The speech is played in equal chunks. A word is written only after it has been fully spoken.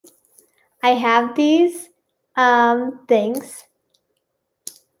I have these things,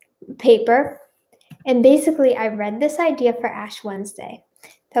 paper, and basically I read this idea for Ash Wednesday.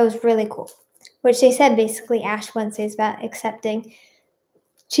 That was really cool. Which they said basically Ash Wednesday is about accepting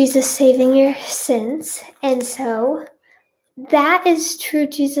Jesus saving your sins. And so that is true.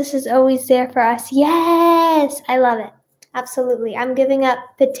 Jesus is always there for us. Yes, I love it. Absolutely. I'm giving up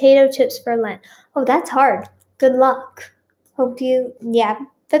potato chips for Lent. Oh, that's hard. Good luck. Hope you, yeah,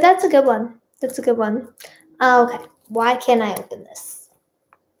 but that's a good one. That's a good one. Okay, why can't I open this?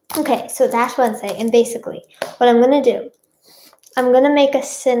 Okay, so it's Ash Wednesday, and basically what I'm going to do, I'm going to make a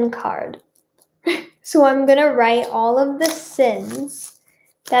sin card. So I'm going to write all of the sins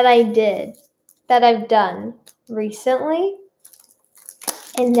that I've done recently.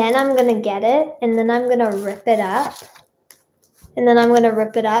 And then I'm going to get it, and then I'm going to rip it up. And then I'm going to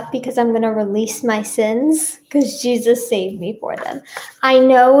rip it up because I'm going to release my sins because Jesus saved me for them. I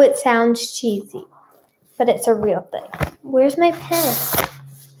know it sounds cheesy, but it's a real thing. Where's my pen?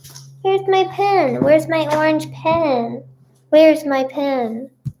 Where's my pen? Where's my orange pen? Where's my pen?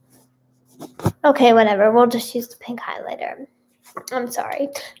 Okay, whatever. We'll just use the pink highlighter. I'm sorry.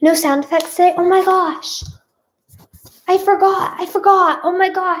 No sound effects today? Oh my gosh. I forgot. Oh my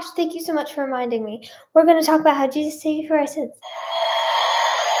gosh. Thank you so much for reminding me. We're going to talk about how Jesus saved you for our sins.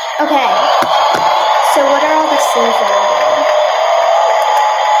 Okay. So what are all the sins that I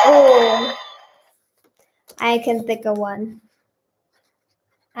did? Oh, I can think of one.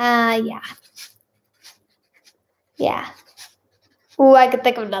 Yeah. Ooh, I could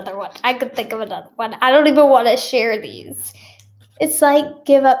think of another one. I don't even want to share these. It's like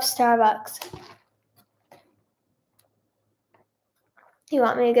give up Starbucks. You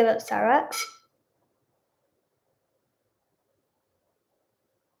want me to give up Starbucks?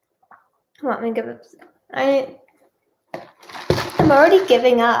 You want me to give up? I'm already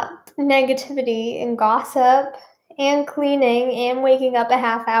giving up negativity and gossip and cleaning and waking up a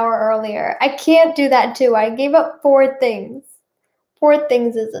half hour earlier. I can't do that too. I gave up 4 things. 4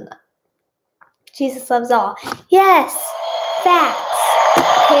 things is enough. Jesus loves all. Yes, facts.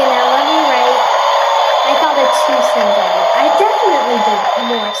 Okay, now let me write. I thought of 2 sins I did. I definitely did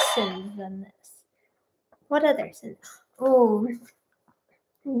more sins than this. What other sins? Ooh,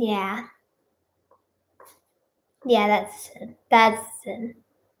 yeah. Yeah, that's a sin. That's a sin.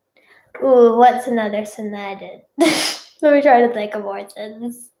 Ooh, what's another sin that I did? Let me try to think of more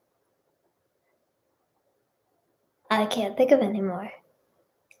sins. I can't think of any more.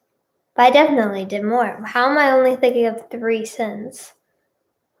 But I definitely did more. How am I only thinking of 3 sins?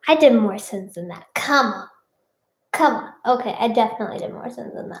 I did more sins than that. Come on. Okay, I definitely did more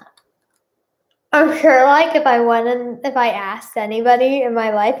sins than that. I'm sure, like, if I asked anybody in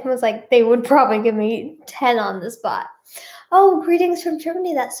my life and was like, they would probably give me 10 on the spot. Oh, greetings from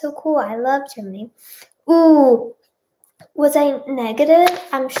Germany. That's so cool. I love Germany. Ooh, was I negative?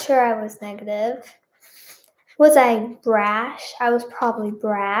 I'm sure I was negative. Was I brash? I was probably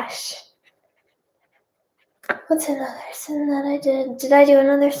brash. What's another sin that I did? Did I do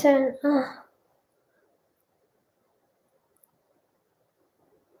another sin?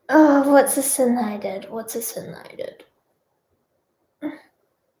 Oh, what's a sin that I did?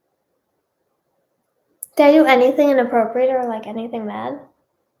 Did I do anything inappropriate or like anything bad?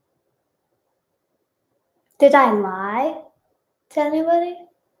 Did I lie to anybody?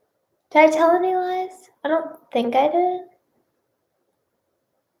 Did I tell any lies? I don't think I did.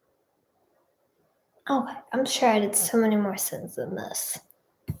 Okay, I'm sure I did so many more sins than this.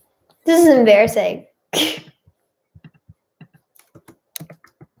 This is embarrassing.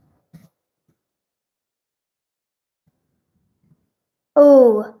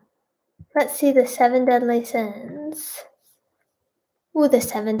 Oh, let's see the 7 deadly sins. Ooh, the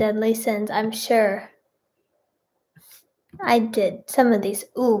 7 deadly sins, I'm sure I did some of these.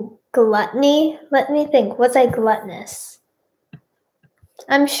 Ooh, gluttony. Let me think. Was I gluttonous?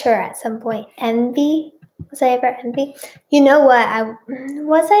 I'm sure at some point. Envy. Was I ever envy? You know what?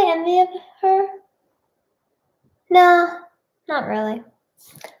 Was I envy of her? No, not really.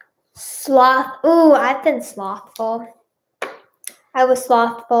 Sloth. Ooh, I've been slothful. I was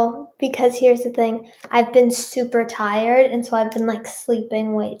slothful because here's the thing. I've been super tired, and so I've been like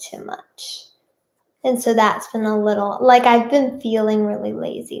sleeping way too much. And so that's been a little, like, I've been feeling really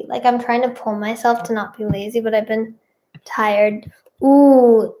lazy. Like, I'm trying to pull myself to not be lazy, but I've been tired.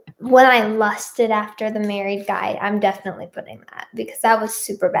 Ooh, when I lusted after the married guy, I'm definitely putting that because that was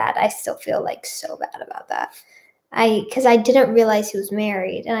super bad. I still feel like so bad about that. Because I didn't realize he was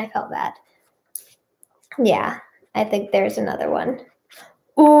married, and I felt bad. Yeah, I think there's another one.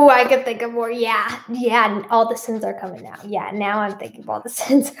 Ooh, I could think of more. Yeah, all the sins are coming now. Yeah, now I'm thinking of all the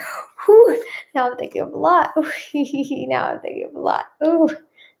sins. Whew. Now I'm thinking of a lot. Now I'm thinking of a lot. Ooh.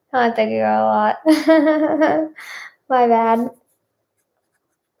 Now I'm thinking of a lot. My bad.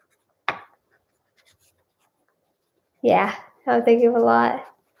 Yeah. Now I'm thinking of a lot.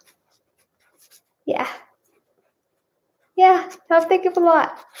 Yeah. Yeah. Now I'm thinking of a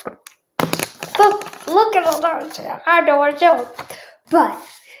lot. Look at all those. I don't want to show. But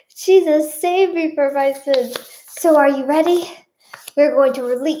Jesus saved me from my sins. So are you ready? We're going to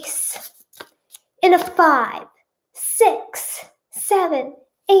release. In a 5, 6, 7,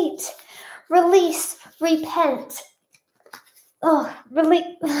 8. Release, repent. Oh,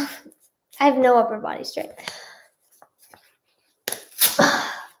 release. I have no upper body strength.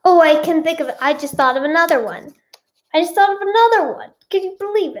 Oh, I can think of it. I just thought of another one. Can you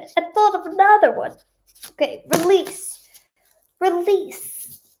believe it? I thought of another one. Okay, release.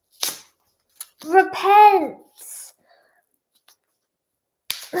 Release. Repent.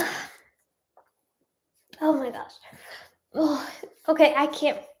 Oh my gosh. Oh, okay, I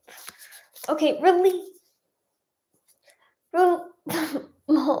can't. Okay, release.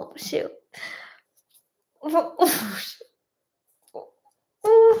 Oh, shoot.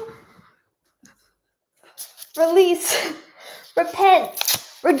 Release. Repent.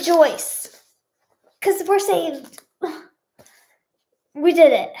 Rejoice. Because we're saved. We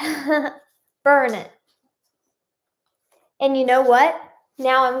did it. Burn it. And you know what?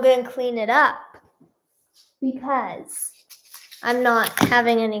 Now I'm going to clean it up because I'm not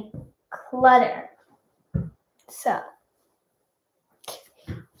having any clutter. So,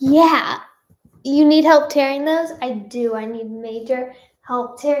 yeah. You need help tearing those? I do. I need major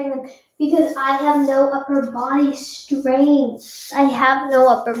help tearing them because I have no upper body strength. I have no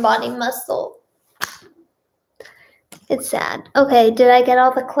upper body muscle. It's sad. Okay, did I get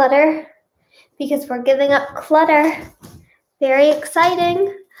all the clutter? Because we're giving up clutter. Very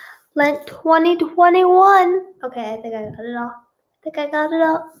exciting. Lent 2021. Okay, I think I got it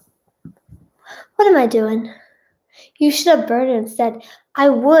all. What am I doing? You should have burned it instead. I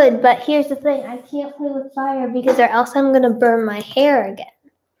would, but here's the thing. I can't play with fire because or else I'm going to burn my hair again.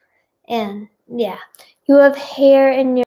 And yeah, you have hair in your